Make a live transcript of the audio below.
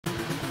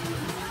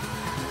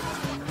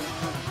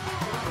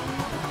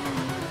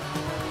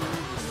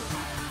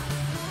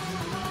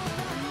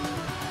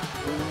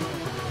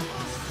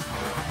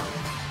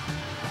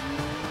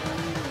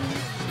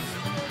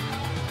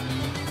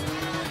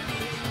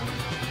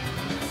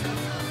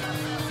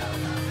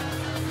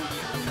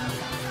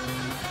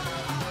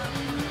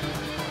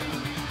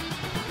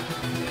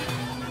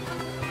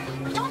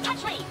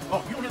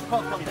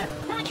call to tell me that.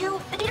 Not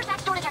you. The Dieter's back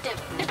store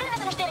detective. There's been a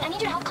misunderstanding. I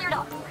need you to help clear it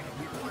up.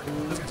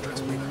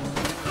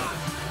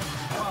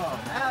 Oh,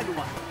 now you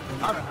want it.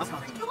 All right, I'll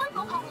come. You want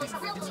roll call police, a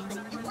real police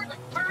thing. You worthless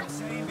bird.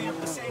 Same people,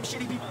 the same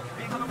shitty people.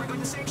 They come over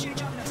doing the same shitty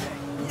job the next day.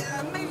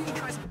 Yeah, maybe he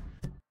tries.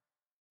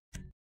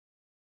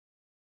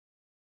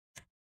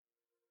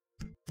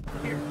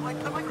 Here, like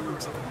a microphone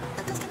or something.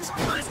 This is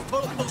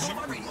total bullshit.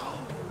 On radio.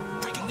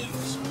 Breaking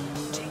news.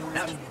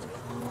 Now,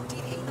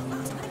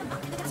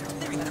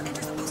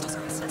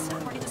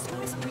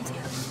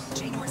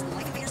 Jay Norris,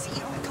 like a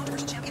CEO and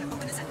controversial champion of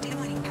openness and data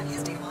mining, had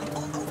his data mined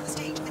all over the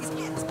stage, and his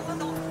head was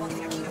blown off while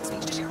giving a keynote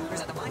speech to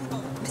shareholders at the Vine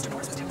Bowl. Mr.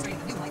 Norris was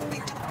demonstrating a new light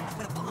bear technology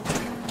when a bomb was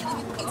triggered, killing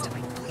him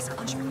instantly. Police are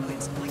unsure of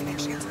motives. Like bear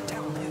shares are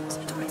down on the news.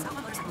 Notorious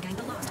outlaw motorcycle gang,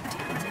 the Lost, have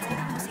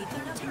terrorized the Sea,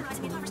 now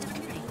terrorizing the impoverished Denver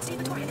community. Steve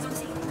Victoria is on the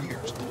scene. For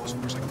years, the Lost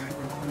motorcycle gang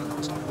went on a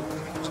non-stop war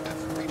with victims of death,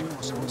 raging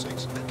across several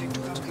states. Then came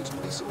 2008's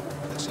police civil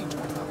war that seems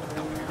more about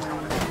now we hear terror.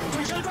 so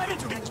you're gonna drive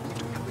into me. Gangs believed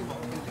to be heavily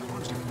involved in illegal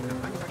arms dealing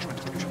and manufacture and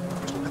distribution of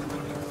crystal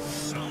methamphetamine.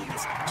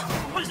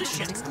 What is this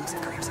shit?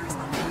 Exclusive courier service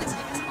on millions of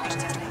investigations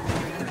yesterday.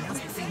 They're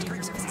announcing famed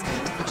courier services to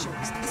TV shows.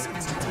 The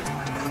service transfers to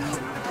market values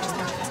and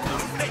purchase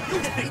transactions. Hey, you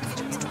hit me!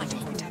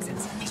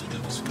 Texas. Easy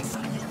news.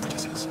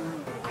 Texas.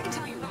 I can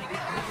tell you right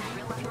now,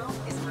 real rock and roll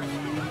is not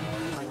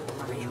like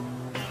on radio.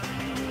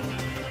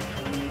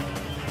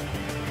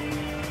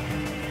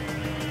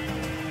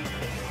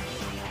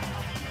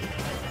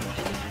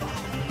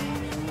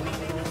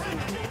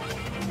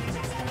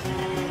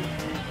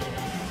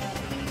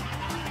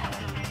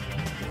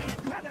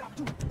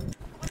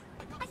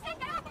 I said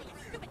get out, you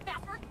stupid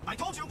bastard. I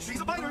told you,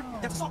 she's a biter.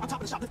 That's assault on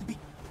top of the shoplifting beat.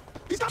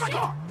 He's got my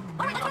car!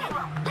 All right, let's go.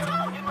 Let's go.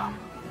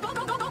 Go,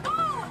 go, go, go, go.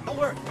 Don't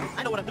worry,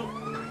 I know what I'm doing.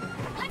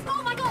 Let's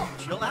go, Michael.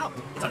 Chill out.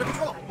 It's under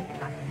control.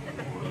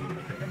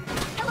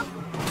 Hello.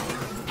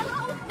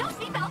 Hello. No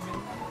seatbelt.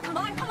 Come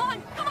on, come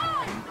on, come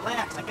on.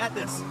 Relax, I got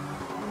this.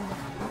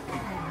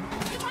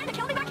 You trying to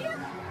kill me back here?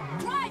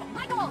 Drive,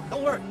 Michael.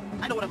 Don't worry,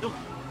 I know what I'm doing.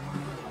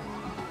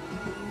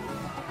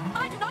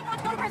 I do not want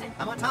to go to prison.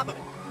 I'm on top of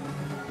it.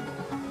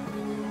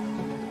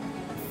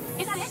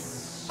 Is that it?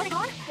 Are they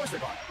gone? Of course they're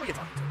gone. What are you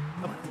talking to?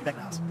 Come on, get back in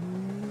the house.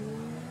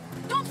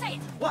 Don't say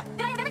it. What?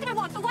 Then I have everything I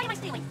want, so why am I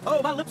stealing?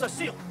 Oh, my lips are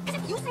sealed.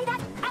 Because if you say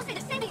that, I'll say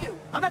the same to you.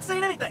 I'm not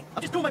saying anything.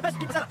 I'm just doing my best to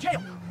keep us out of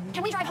jail.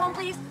 Can we drive home,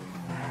 please?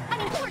 I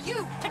mean, who are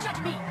you to judge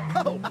me?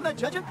 Oh, I'm not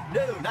judging?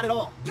 No, not at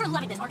all. You're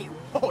loving this, aren't you?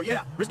 Oh,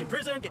 yeah. Risking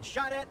prison, getting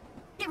shot at.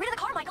 Get rid of the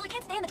car, Michael. It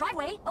can't stay in the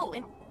driveway. Oh,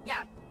 and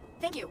yeah.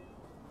 Thank you.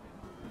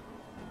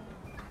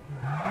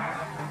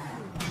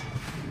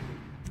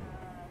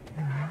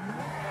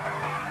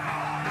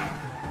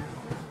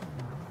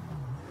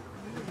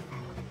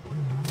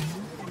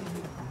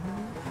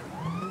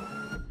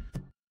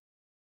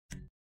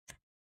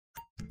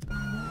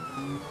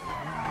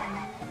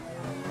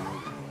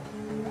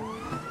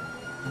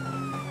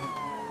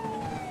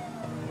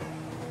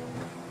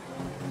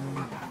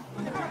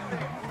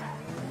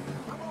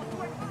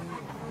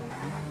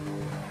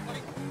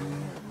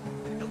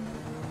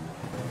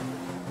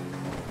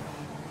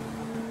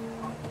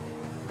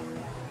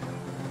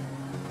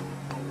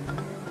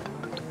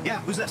 Yeah,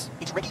 who's this?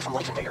 It's Ricky from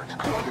Life Invader.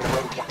 I'm on your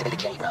road deactivated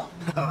Jay, bro.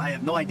 Oh, I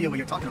have no idea what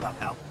you're talking about,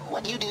 pal.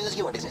 What you do is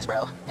your business,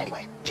 bro.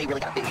 Anyway, Jay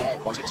really got a big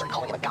head. Once we started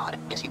calling him a god.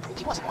 Guess you proved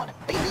he wasn't one.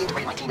 They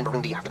reintegrated my team in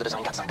Burundi after the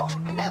design got signed off.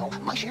 And now,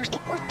 my shares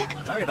ain't worth dick.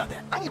 Sorry about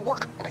that. I need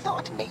work, and I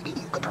thought maybe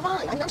you could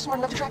provide. I mean, I'm smart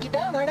enough to track you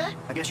down, aren't I?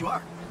 I guess you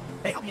are.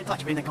 Hey, I'll be in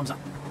touch if anything comes up.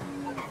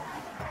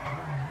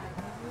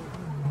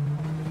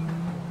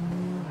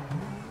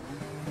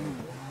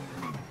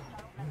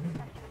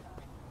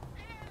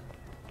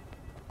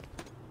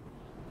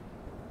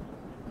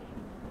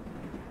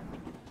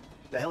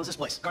 The hell is this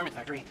place? Garment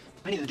factory.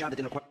 I needed a job that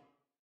didn't require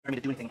me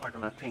to do anything apart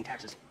from paying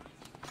taxes.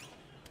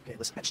 Okay,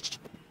 listen.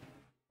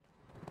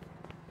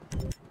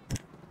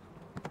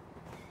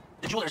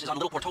 The jewelers is on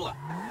Little Portola.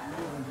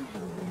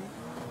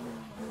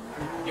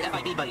 Your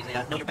FIB buddies, they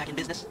know you're back in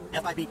business?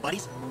 FIB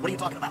buddies? What are you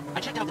talking about? I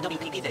checked out the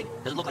WPP thing.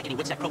 Doesn't look like any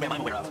WITSEC program I'm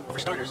aware of. For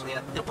starters,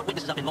 they'll put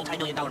witnesses up in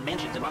multi-million-dollar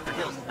mansions in Rockford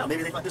Hills. Now,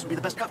 maybe they thought this would be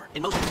the best cover.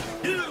 In most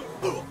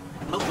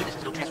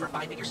witnesses don't transfer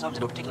five-figure sums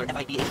into a particular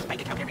FIB agent's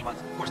bank account every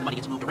month. Of course, the money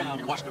gets moved around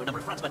and washed through a number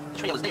of fronts, but the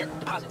trail is there.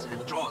 Deposits and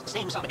withdrawals, the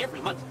same sum every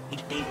month.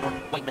 Each Dave Norton,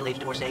 white middle-aged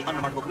divorcee,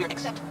 unremarkable career,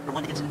 except for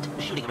one incident,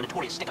 the shooting of a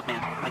notorious stick-up man,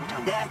 Mike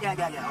Town.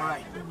 Yeah, all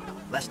right.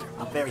 Lester,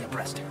 I'm very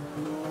impressed.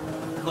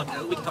 Look,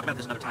 we can talk about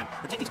this another time,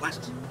 but take these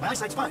glasses. My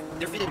eyesight's fine.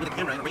 They're fitted with a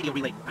camera and a radio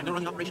relay. I'm gonna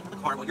run the operation from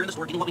the car while you're in the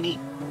store getting what we need.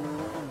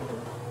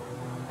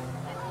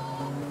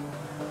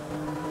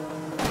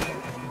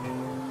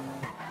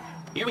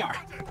 Here we are.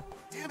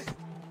 Damn it.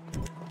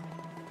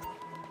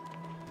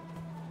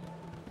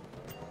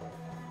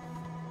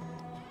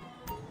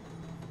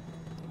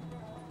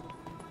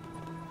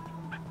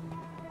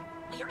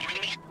 You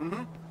hearing me?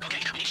 Mm-hmm. Okay,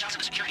 we need shots of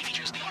the security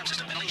features, the alarm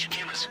system, ventilation,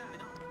 cameras.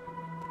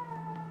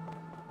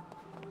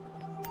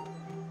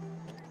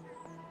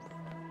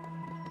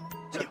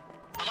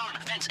 Alarm,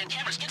 vents, and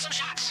cameras. Get some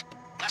shots.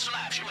 Last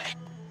alive, shoot away.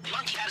 The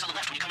alarm keypad is on the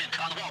left when you come in,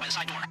 on the wall by the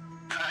side door.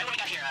 Alright, what do we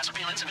got here?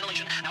 Surveillance and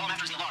ventilation. Now all I'm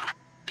after is the alarm.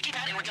 The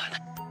keypad and we're done.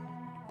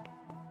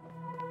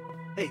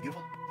 Hey,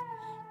 beautiful.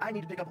 I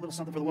need to pick up a little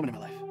something for the woman in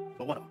my life.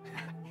 But what?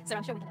 Sir,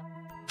 I'm sure we can help.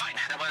 Fine,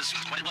 that was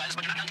what it was,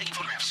 but you're not done taking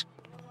photographs.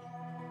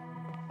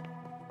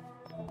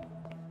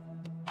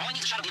 All I need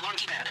is a shot of the alarm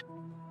keypad.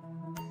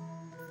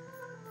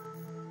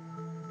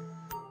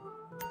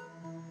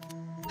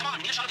 Come on,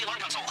 we need a shot of the alarm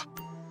console.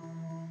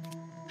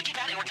 The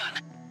keypad and we're done.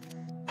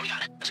 What we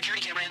got? A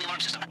security camera and the alarm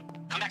system.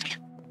 Come back to me.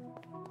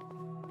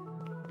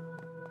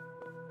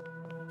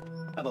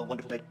 Have a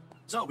wonderful day.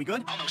 So, we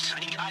good? Almost. I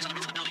need to get eyes on the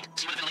roof of the building.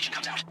 See where the ventilation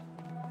comes out.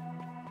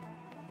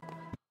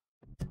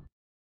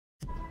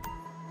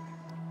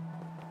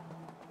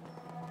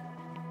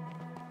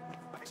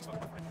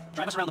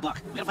 Drive us around the block.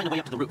 We gotta find a way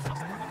up to the roof.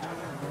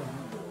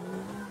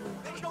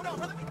 Hey, no,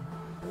 brother.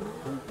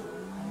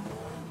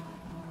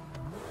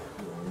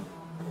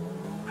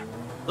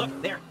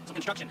 Look, there. Some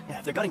construction. Yeah,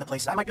 if they're gutting the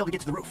place, I might be able to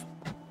get to the roof.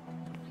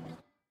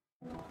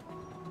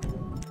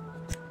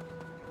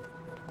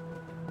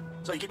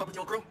 So, you keep up with the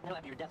old crew? Well,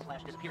 after your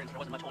death/disappearance, there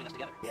wasn't much holding us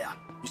together. Yeah.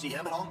 You see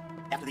him at all?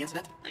 After the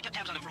incident? I kept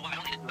tabs on them for a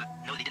while, but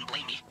no, they didn't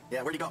blame me.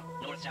 Yeah, where'd he go?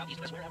 North, south,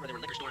 east, west, wherever there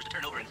were liquor stores to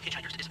turn over and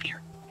hitchhikers to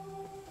disappear.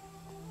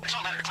 That's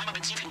all matter. Climb up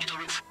and see if you can get to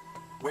the roof.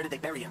 Where did they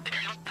bury him? They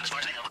buried him? Not as far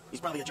as I know. He's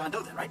probably a John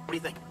Doe then, right? What do you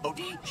think?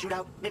 OD,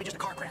 shootout, maybe just a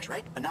car crash,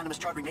 right? Anonymous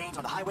chartering names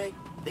on the highway.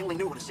 They only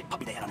knew what a sick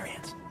puppy they had on their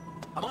hands.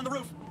 I'm on the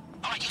roof.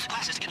 All right, use the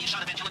glasses to get me a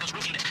shot of Angelico's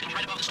roof unit. It'll be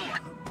right above the store.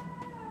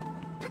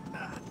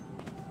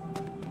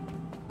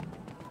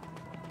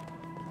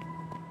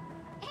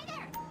 Hey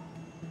there!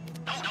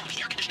 No, the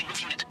air conditioning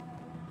roof unit.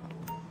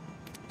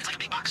 It's like a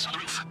big box on the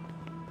roof.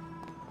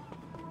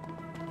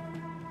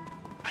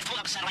 I pulled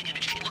up a satellite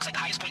image. It looks like the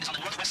highest point is on the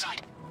northwest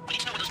side. We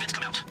need to know where those vents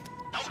come out.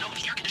 No,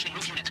 the air conditioning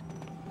roof unit.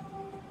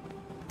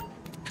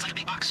 It's like a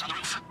big box on the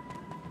roof.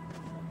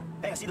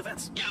 Hey, I see the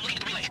fence. Yeah, I'm looking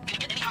at the relay. Can you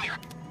get any higher?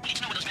 We need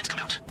to know where those vents come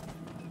out.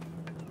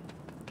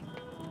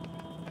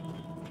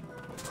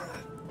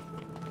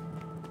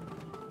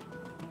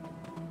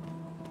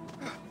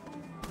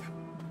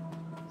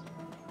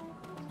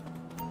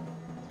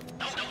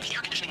 No, the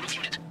air conditioning roof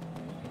unit.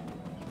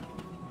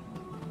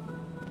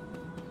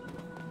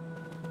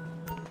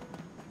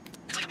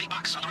 It's like a big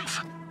box on the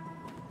roof.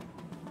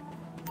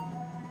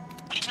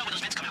 We need to know where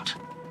those vents come out.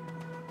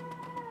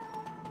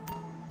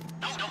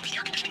 No, the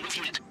air conditioning roof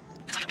unit.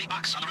 It's like a big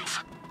box on the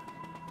roof.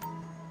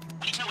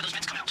 We need to know where those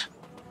vents come out.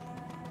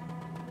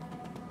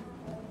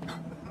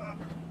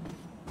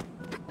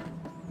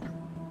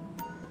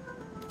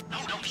 No,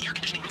 the air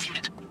conditioning roof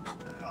unit.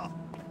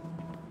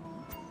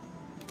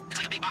 It's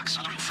like a big box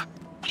on the roof.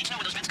 We need to know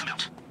where those vents come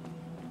out.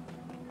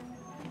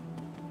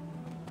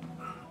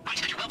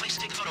 Right, you're well placed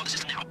to take the photo of the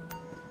system now.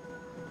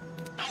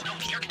 No,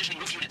 the air conditioning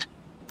roof unit.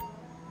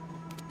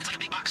 It's like a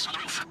big box on the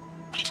roof.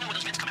 We need to know where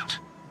those vents come out.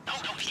 No,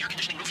 the air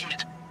conditioning roof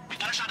unit. We've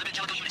got our shot of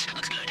Angelico unit.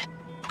 Looks good.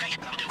 Okay,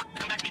 that'll do.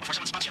 Come back to me before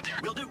someone spots you up there.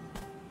 Will do.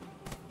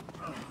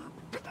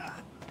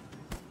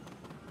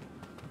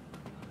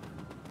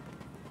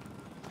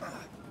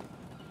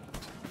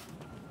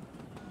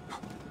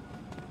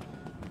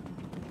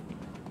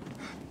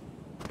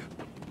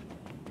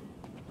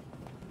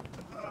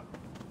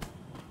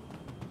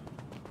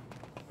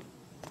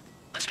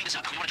 Let's speed this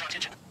up. We want to draw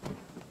attention.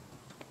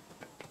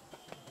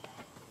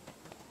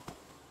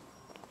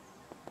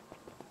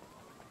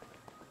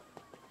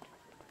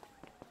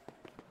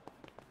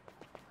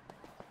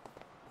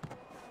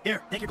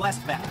 Here, take your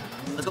glasses back.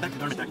 Let's go back to the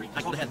garment factory.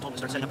 I called ahead and told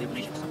them to start setting up the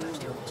information.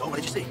 So, what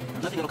did you see?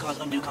 Nothing that'll cause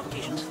undue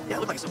complications. Yeah, it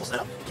looked like a simple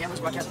setup. Cameras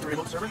broadcasting to a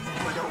remote server.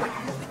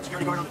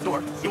 Security guard on the door.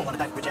 You won't want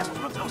to die for bitch assholes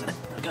run his nose in it.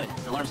 Good.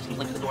 The alarm system's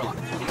linked to the door lock.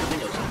 We'll get the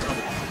windows so it's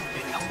over.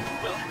 Anything else?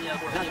 Well,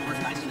 for valuable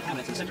merchandise in the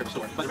cabinets in the center of the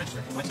store. By the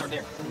register. Might start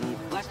there.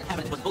 Glass in the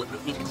cabinet was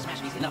bulletproof. Means you can smash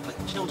it easy enough, but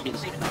stones will be in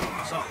the safe.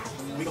 So,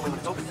 we go in when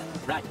it's open then.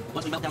 Right.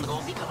 Once we melt down the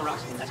gold, beat up the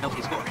rocks, that's how we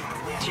can score.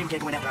 Yeah, shame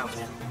can't go in after hours,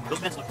 man. Those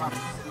vents look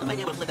promising. I might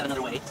be able to flip that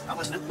another way. I'm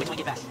listening. Wait till we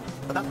get back.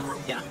 About the crew.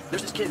 Yeah.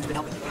 There's this kid who's been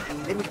helping me.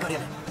 Maybe we can cut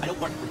him in. I don't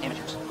work with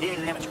amateurs. He ain't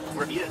an amateur.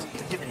 Or if he is,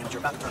 he's a gifted amateur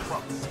about to turn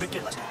pro. Good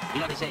kid, Lester. You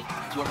know what they say?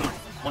 It's your corner.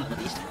 One of them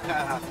at least.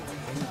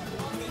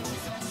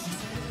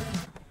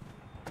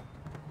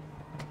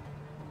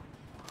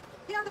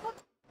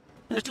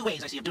 And there's two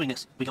ways I see of doing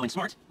this. We go in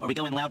smart, or we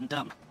go in loud and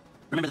dumb.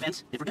 Remember the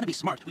vents? If we're going to be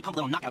smart, we pump a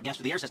little knockout gas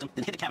through the air system,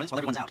 then hit the cabinets while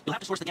everyone's out. You'll have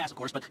to source the gas, of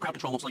course, but crowd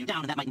control will slow you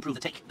down, and that might improve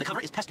the take. The cover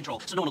is pest control,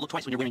 so no one will look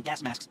twice when you're wearing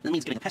gas masks. That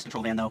means getting a pest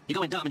control van, though. You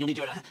go in dumb, and you'll need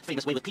your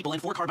famous way with people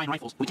and 4 carbine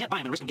rifles. We can't buy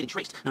them and risk them getting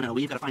traced. No,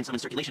 we've got to find some in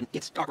circulation.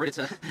 It's awkward, it's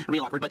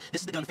real awkward, but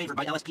this is the gun favored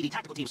by LSPD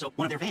tactical team, so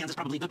one of their vans is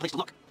probably a good place to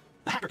look.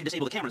 The hacker can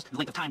disable the cameras. The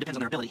length of time depends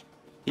on their ability.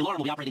 The alarm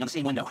will be operating on the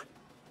same window.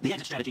 The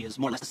exit strategy is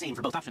more or less the same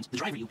for both options. The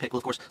driver you pick will,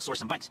 of course, source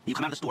some bikes. You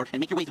come out of the store and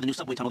make your way through the new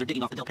subway tunnel they're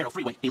digging off the Del Perro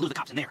freeway. You lose the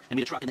cops in there and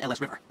meet a truck in the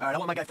LS River. All right, I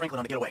want my guy Franklin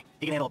on to get away.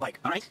 He can handle a bike.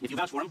 All right, if you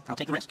vouch for him, I'll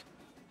take the risk.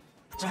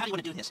 So how do you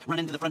want to do this? Run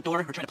into the front door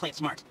or try to play it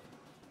smart?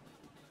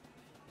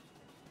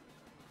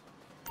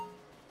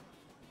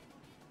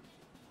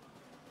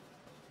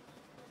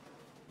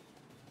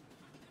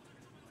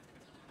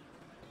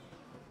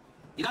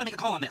 You gotta make a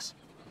call on this.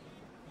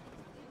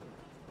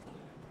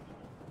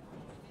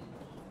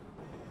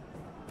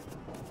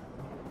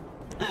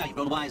 Ah, you've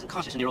grown wise and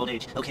cautious in your old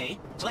age. Okay.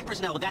 Select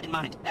personnel with that in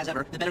mind. As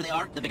ever, the better they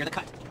are, the bigger the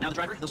cut. Now the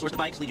driver, they'll source the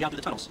bikes, lead you out through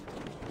the tunnels.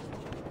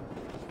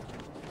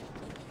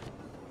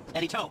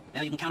 Eddie Toe.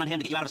 Now you can count on him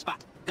to get you out of a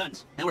spot.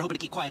 Guns. Now we're hoping to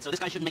keep quiet, so this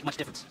guy shouldn't make much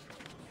difference.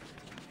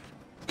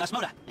 Gus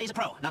Moda. He's a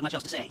pro. Not much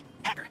else to say.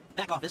 Hacker.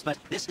 Back office, but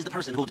this is the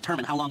person who will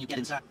determine how long you get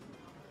inside.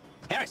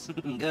 Harris.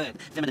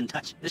 Good. Feminine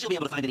touch. She'll be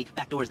able to find any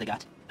back doors they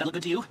got. That look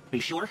good to you? Are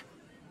you sure?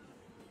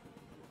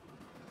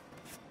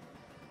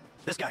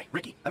 This guy,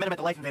 Ricky. I met him at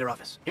the Life Invader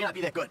office. He may not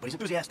be that good, but he's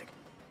enthusiastic.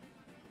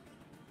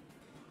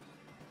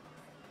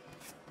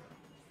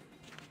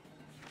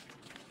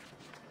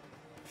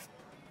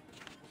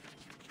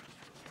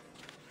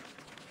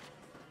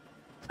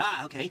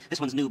 Ah, okay.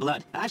 This one's new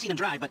blood. I've seen him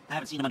drive, but I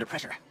haven't seen him under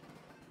pressure.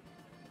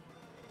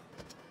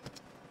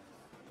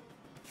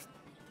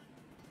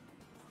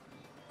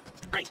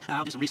 Great.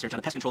 I'll do some research on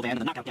the pest control van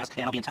and the knockout gas,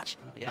 and I'll be in touch.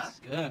 Yes,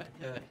 good,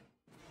 good.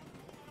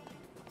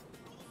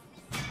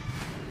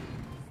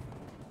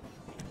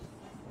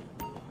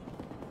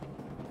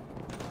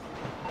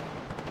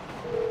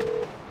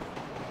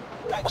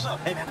 Hey, what's up?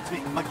 Hey, man, it's me,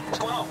 Mike. What's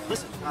going on?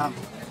 Listen,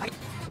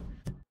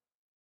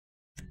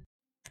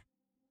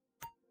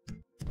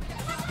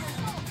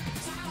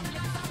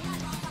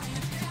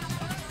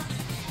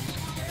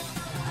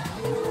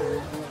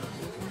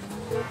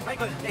 Hey,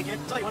 good. Hey, kid.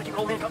 So you want to keep an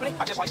old man company?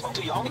 I just like spoke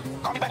to you,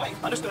 homie. Call me back later.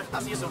 Understood.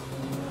 I'll see you soon.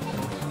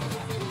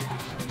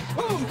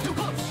 Woo! Too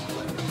close!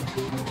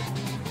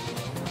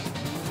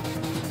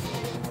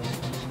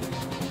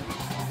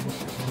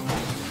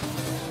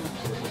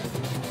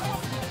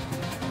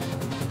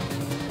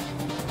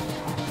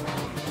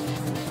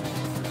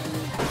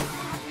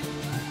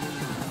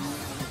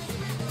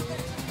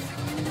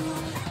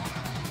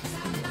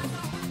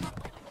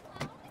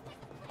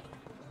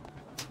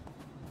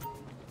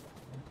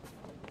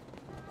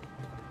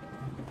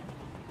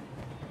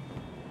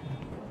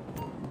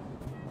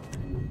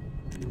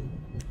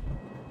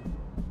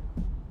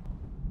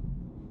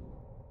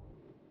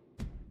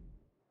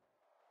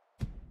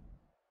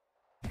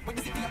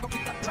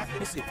 Let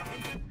me see.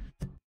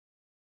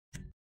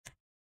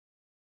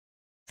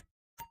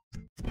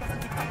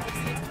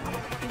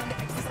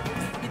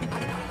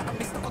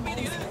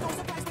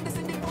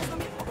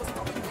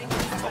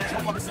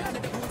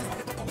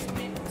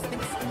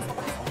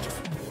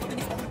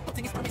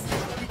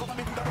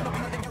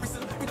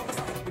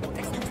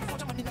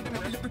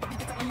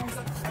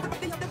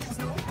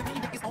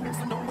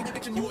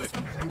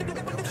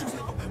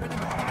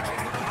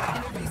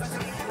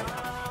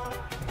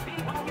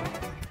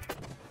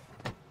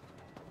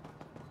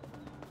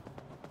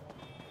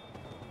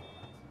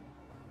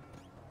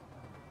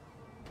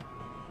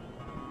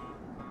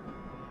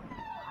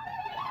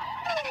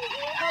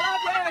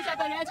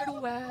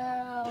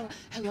 Well,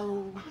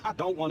 hello. I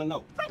don't want to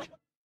know.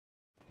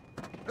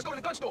 Let's go to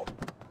the gun store.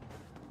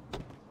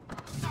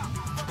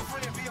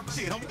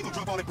 Shit, homie, you gonna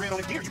drop all that bread on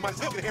that gear. You might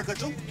as well get a haircut,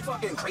 too. You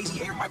fucking crazy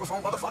hair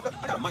microphone motherfucker.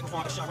 I got a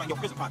microphone to shove right in your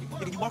prison pocket.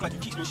 Nigga, you walk like you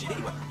keep your shit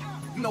anyway.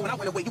 You know, when I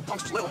went away, you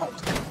punks was little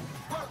homes.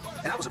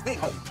 And I was a big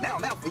home. Now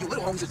I'm out, and you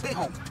little homies is big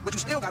homes. But you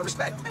still gotta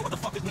respect. Man, what the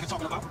fuck this nigga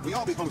talking about? We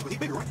all big homies, but he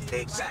bigger, right?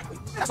 Exactly.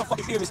 That's some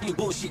fucking pyramid scheme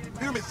bullshit.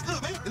 Pyramid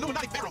scheme, man.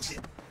 Illuminati Pharaoh shit.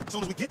 As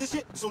soon as we get this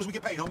shit, as soon as we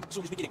get paid, homie. As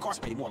soon as we get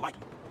incarcerated, more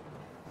likely.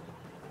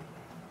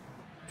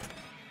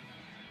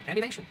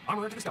 Animation,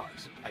 armor to the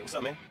stars. Hey, what's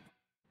up, man?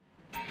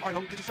 All right,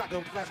 homie, get your shotgun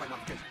with the flashlight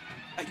modification.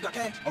 Hey, you got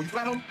cash? Oh, you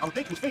flat, homie? I would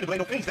think you was fiending, but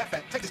ain't no fiends that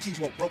fat. Take this cheese,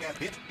 you old broke-ass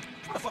bitch.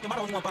 Why the fuck am I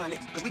the only one buying this?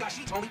 Because we got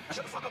sheets, homie. Now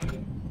shut the fuck up.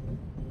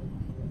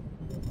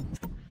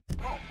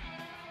 Oh.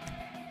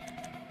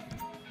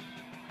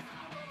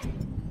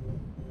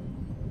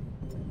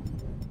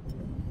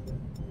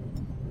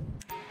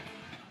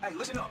 Hey,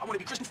 listen up. I want to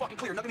be crystal fucking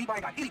clear. Nothing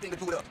anybody got anything to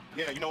do with us.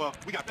 Yeah, you know,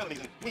 we got felonies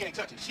and we ain't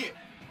touching shit.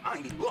 I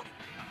ain't even looking.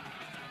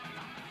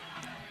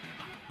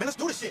 Man, let's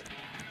do this shit.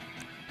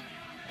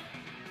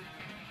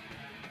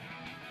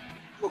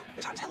 Whew,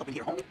 it's hot as hell up in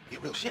here, homie. Yeah,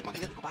 real shit, my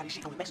nigga. Go buy this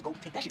shit, go to Mexico,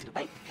 take that shit to the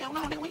bank. Hell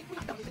no, nigga, we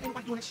not done. Ain't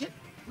nobody doing that shit.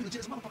 We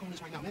legit as a motherfucker on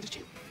this right now, man. Just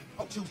chill.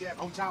 Oh, choose ass,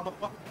 own child,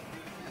 motherfucker.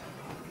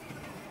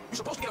 You're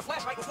supposed to get a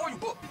flashlight before you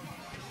book.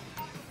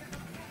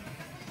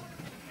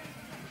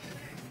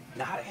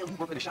 Now, how the hell you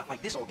work in a shop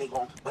like this all day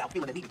long without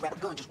feeling the need to grab a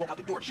gun, just walk out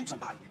the door and shoot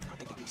somebody? I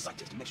think they do a sight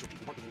test to make sure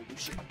people working don't do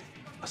shit like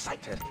that. A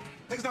sight test?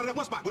 Take us down to that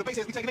one spot where the base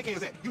heads be taking their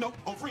cans at. You know,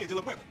 on free until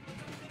equipped.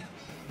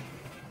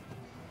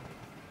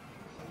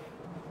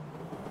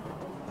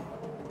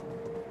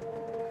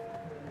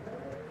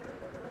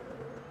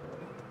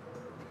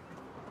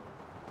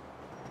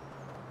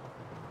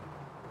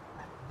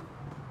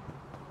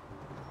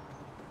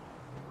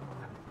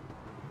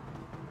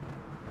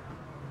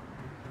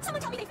 Someone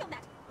tell me they filmed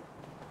that.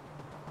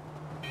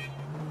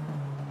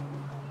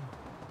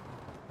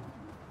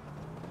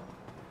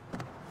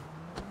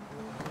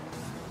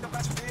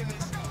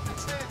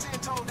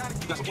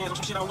 You got some cans or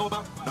some shit I don't know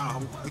about? Nah,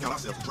 homie. We got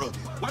ourselves some drugs.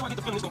 Why do I get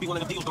the feeling it's gonna be one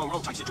of them deals gone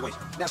wrong type situation?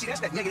 Now, see, that's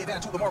that negative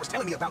attitude Lamar was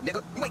telling me about,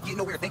 nigga. You ain't getting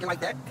nowhere thinking like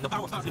that. The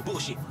power of positive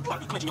bullshit. You ought to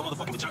be clenching your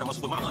motherfucking vagina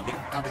muscle with my blood,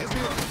 nigga. Now, his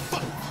bill,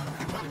 fuck.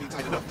 You probably need to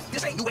tighten up.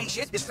 This ain't new age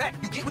shit. It's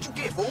fact. You get what you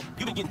get, fool.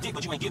 You been getting dick,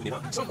 but you ain't giving it,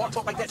 huh? Some Mark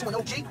talk like that to an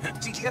OG.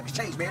 CGF has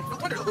changed, man. No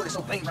wonder the hood is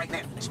so lame right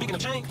now. Speaking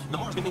of change,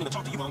 Lamar's been meaning to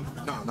talk to you, homie.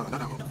 No.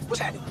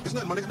 What's happening? It's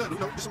nothing, my nigga, nothing. You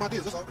know, just some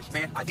ideas, that's all.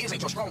 Man, ideas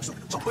ain't your strong suit,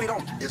 so put it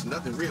on. It's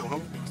nothing real,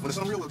 homie. When it's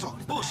unreal, we'll talk.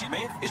 Bullshit,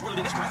 man. It's realer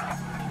than this crap.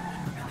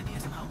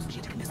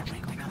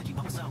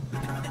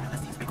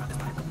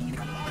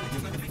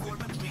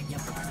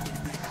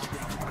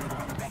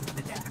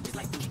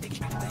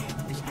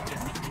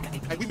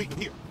 Hey, we meet them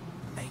here.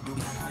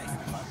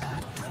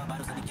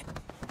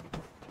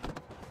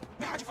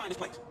 Man, how'd you find this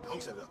place? Oh,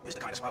 you set it up. It's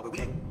the kind of spot where we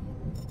ain't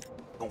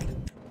gonna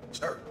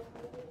stir.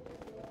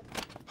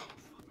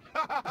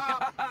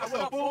 What's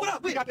up, fool? What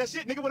up, we got that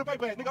shit, nigga, with a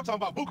paper ass. Nigga, I'm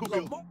talking about buku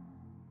bills.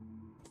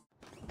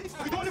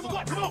 We doing this for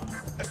what? Come on.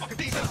 Let's fucking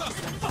D set us up.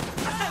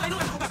 I know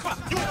that's what that fuck.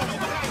 You don't know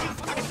what I mean.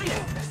 I can see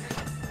that.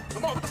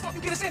 Lamar, what the fuck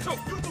you get us into? You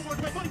don't want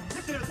to make money.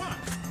 This shit is mine.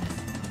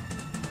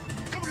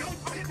 Come here,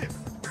 I'm hitting this.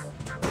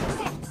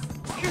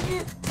 Here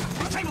again?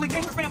 The Chamberlain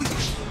Gamer family.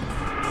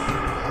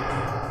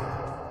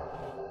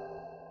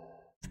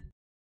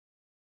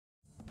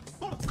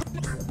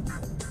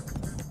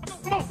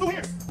 Come on, through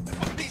here. Let's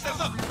fucking D set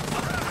us up. I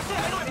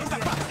know that's what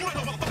that fuck. You ain't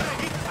no motherfucker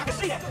ain't here. I can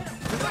see that.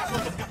 This last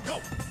one, got to go.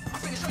 I'm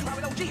finna show you how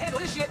an OG handle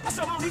this shit. That's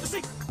something I don't need to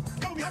see.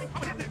 Go, me, I'm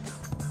hitting this.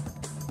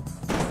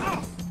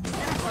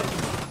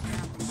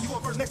 You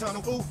going first next time,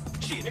 no fool.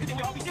 Shit, nigga, then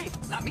we all be dead.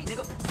 Not me,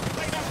 nigga.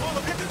 Lay that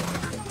baller, bitches.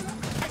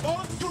 Hey,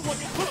 baller, you the one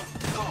getting put.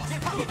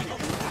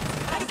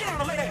 I can get on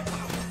the lay there.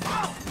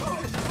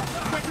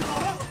 Wait, you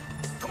going up?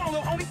 Come on,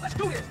 little homie. Let's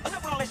do this.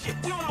 Enough with all that shit.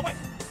 We on our way.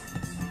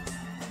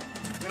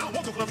 Man, I don't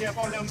want your club ass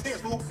falling down these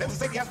stairs, fool. That was a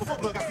safety house before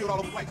blood got spilled all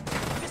over the place.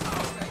 It's the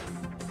house thing.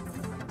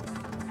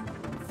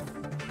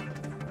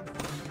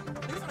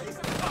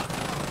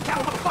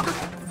 Cattle, motherfuckers.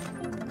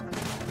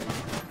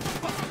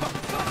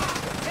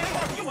 That ain't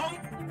hard for you, homie.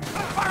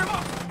 Fire him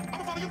up. I'm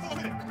gonna follow you for a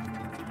minute.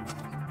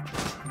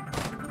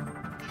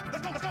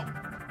 Let's go, let's go.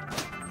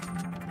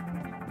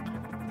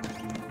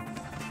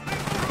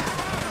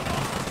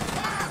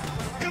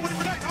 Hit him with the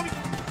grenade, homie.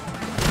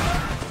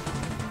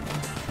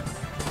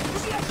 You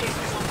see that shit?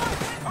 It's on fire.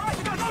 All right,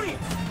 you gotta go then.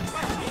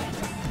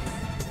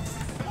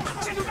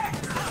 Send you back.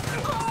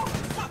 Oh,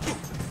 fuck you.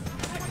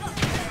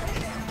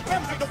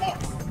 Grab him, take the ball.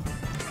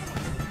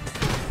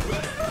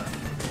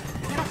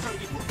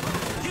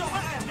 Get on my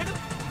ass, nigga.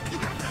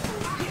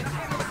 Yeah, I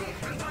handle it.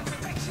 Ain't trying to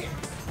take shit.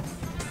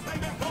 Lay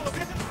that baller,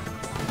 bitches.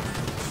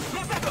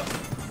 Get back up.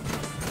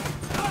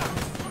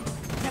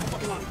 Never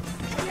fucking line.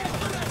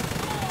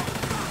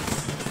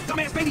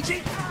 Dumbass baby G.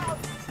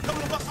 Some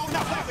of them bucks holding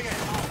out laughing at him.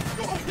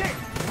 Yo, homie, dead.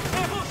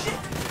 Man, bullshit.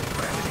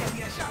 Grab his ass, he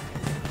had shot.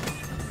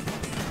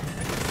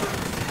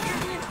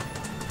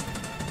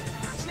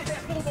 Snitch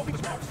ass fool won't be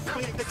was wrong.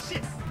 Homie ain't taking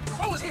shit.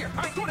 Bro is here. I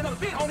ain't doing another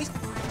bid, homies.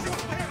 See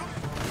what's going on?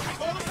 Hey,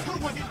 baller, you the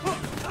one getting put.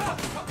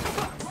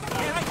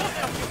 Man, I ain't going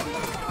down.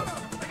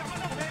 They got my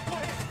number, man. Go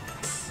ahead.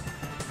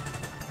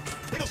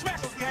 They gonna smash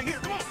us if we ain't here.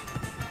 Come on.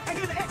 Hey,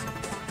 here's the exit.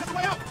 That's the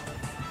way out.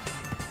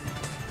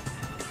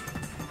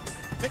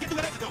 Man, get through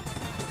that exit, though.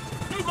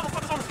 These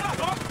motherfuckers on the sky,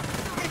 dog.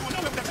 We ain't gonna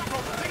know him with that top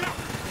rope. Take it out.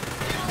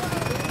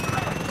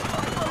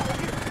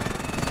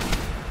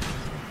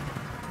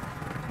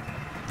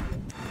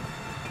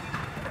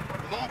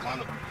 Long climb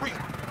to free.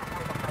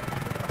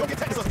 Go get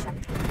Texas.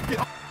 Get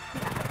up.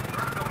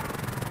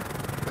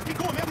 Let's keep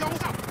going, man. We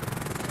almost out.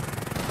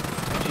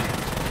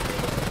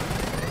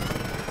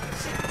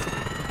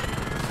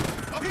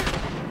 Up here.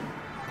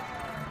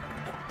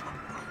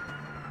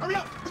 Hurry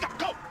up. We got to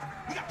go.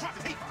 We got to drop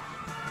this heat.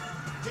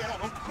 Yeah, that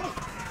one. Come on.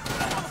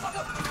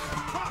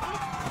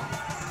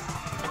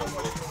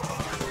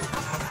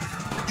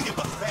 You get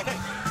busted bad day. You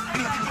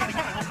ain't getting any money,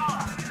 huh?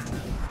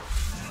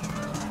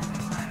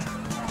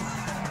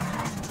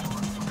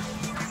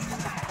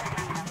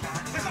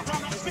 Let's not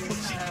drop off the speaker with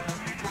the shit.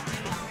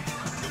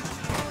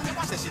 Man,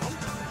 watch that shit,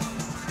 homie.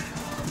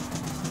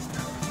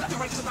 Nothing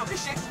righteous about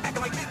this shit.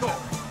 Acting like big dog.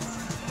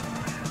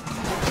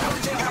 Out the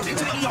jailhouse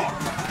into the ER.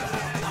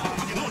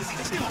 You know, see,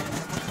 they still on.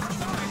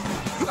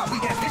 You got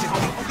weak ass vision,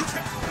 homie. Oh, you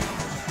trip.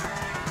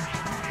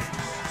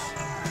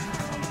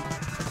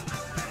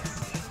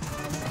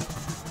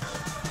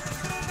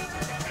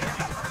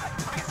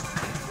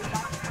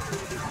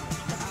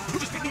 You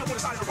just picked me up on the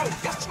side of the road.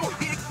 That's the story,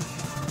 big.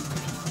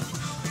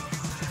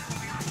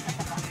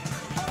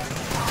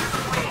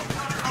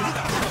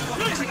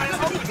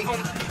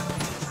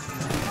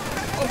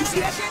 Oh, you see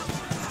that shit?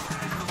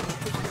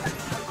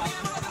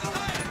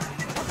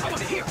 I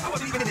wasn't here. I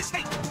wasn't even in this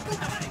state.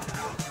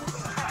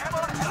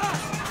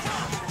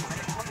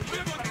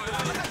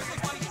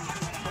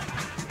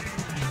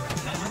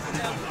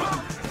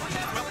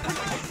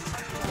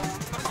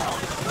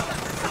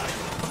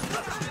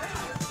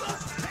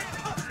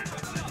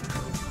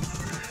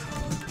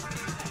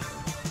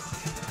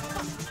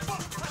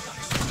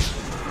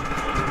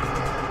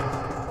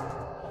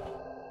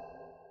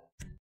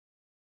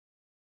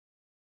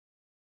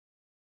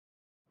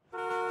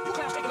 You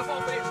clowns taking the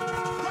fall for this.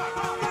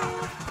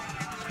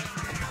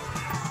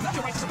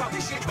 Nothing righteous about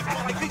this shit, but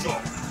acting like big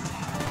dog.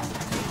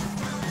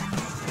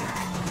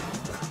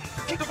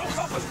 Keep the ropes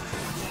off us.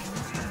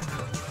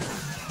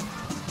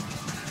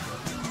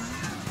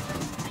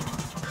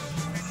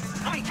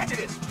 to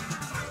this.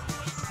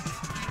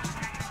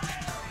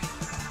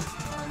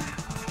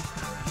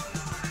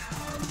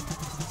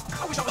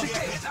 I wish I was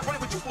dead. Not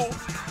running with you, fool.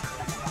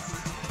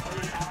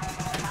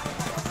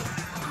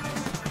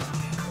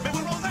 Man,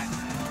 what wrong with that?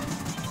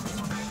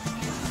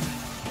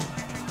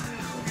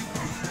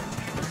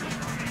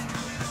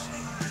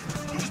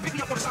 You just picked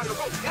me up on the side of the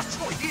road. That's the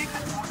story, dig?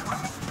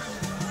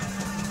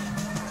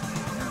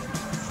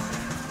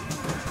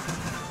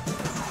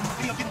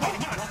 I'm getting money,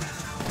 huh?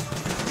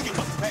 You get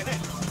busted bad then.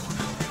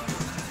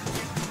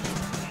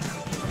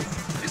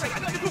 This ain't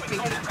got nothing to do with me,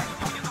 homie.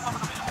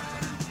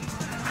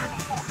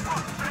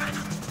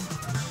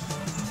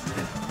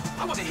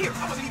 I wasn't here.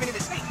 I wasn't even in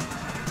this state.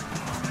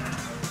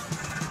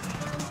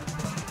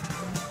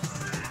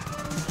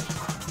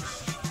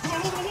 You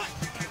gonna move or what?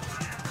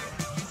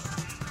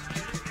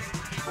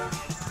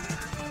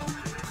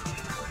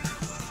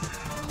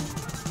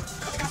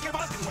 What the guys care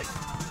about us anyway?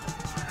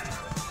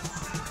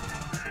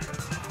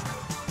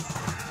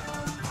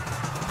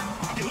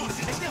 I'm getting loose.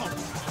 They still on.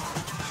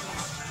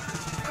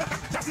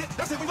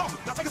 That's it. We lost.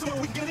 Now take us somewhere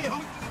where we can get it in,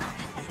 homie.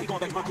 We going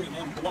back to my crib,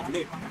 man. We can walk from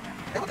there.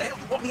 Hey, what the hell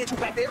you walked me into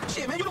back there?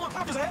 Shit, man, you know what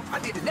popped his ass? I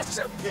did the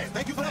necessary. Yeah,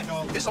 thank you for that,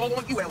 dog. It's all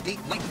on you, LD.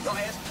 Link,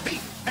 dumbass.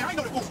 B. Man, I ain't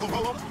know that wolf was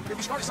gonna roll over. If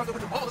you started something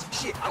with the ballers,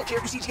 shit, I don't care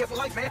if you CGF for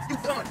life, man. You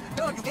done.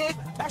 Done, you dig?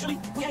 Actually,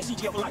 we ain't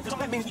CGF for life. That's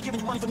all that means we giving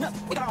you money for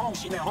nothing. We got our own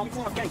shit now, homie.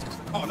 We're gangsters.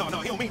 Oh, no,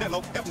 he don't mean that,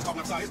 low. F just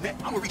talking outside his neck.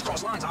 I'm gonna reach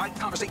cross lines, all right?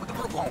 Conversate with the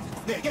purple home.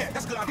 Yeah,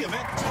 that's a good idea,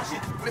 man. Smart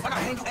shit. But if I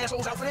gotta hang you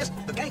assholes out for this,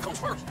 the game comes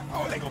first.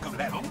 Oh, it ain't gonna come to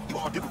that, homie. You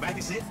all diplomatic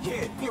and shit.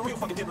 Yeah, he a real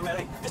fucking diplomat,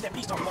 ain't he? This that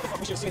peace talking motherfucker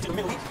we should have sent to the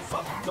Middle East.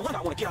 Fuck. No wonder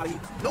I want to get out of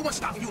here. No one's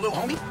stopping you, little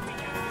homie.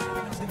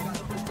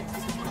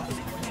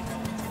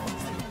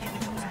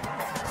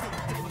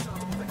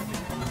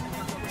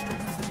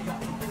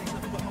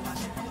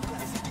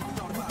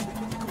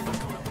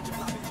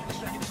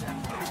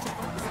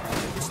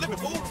 Slipping,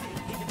 fool.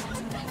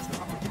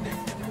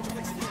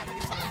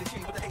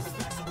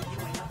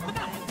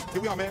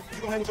 Here we are, man.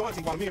 You gonna hang with your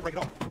auntie while me and break it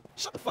off.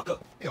 Shut the fuck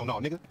up. Hell no,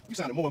 nigga. You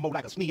sounding more and more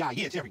like a snee-eye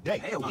itch every day.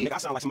 Hell Nah, yeah. nigga, I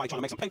sound like somebody trying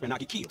to make some paper and not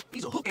get killed.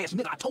 He's a hook-ass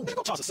nigga, I told you.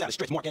 Go toss a salad,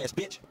 stretch mark ass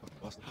bitch.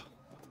 Buster.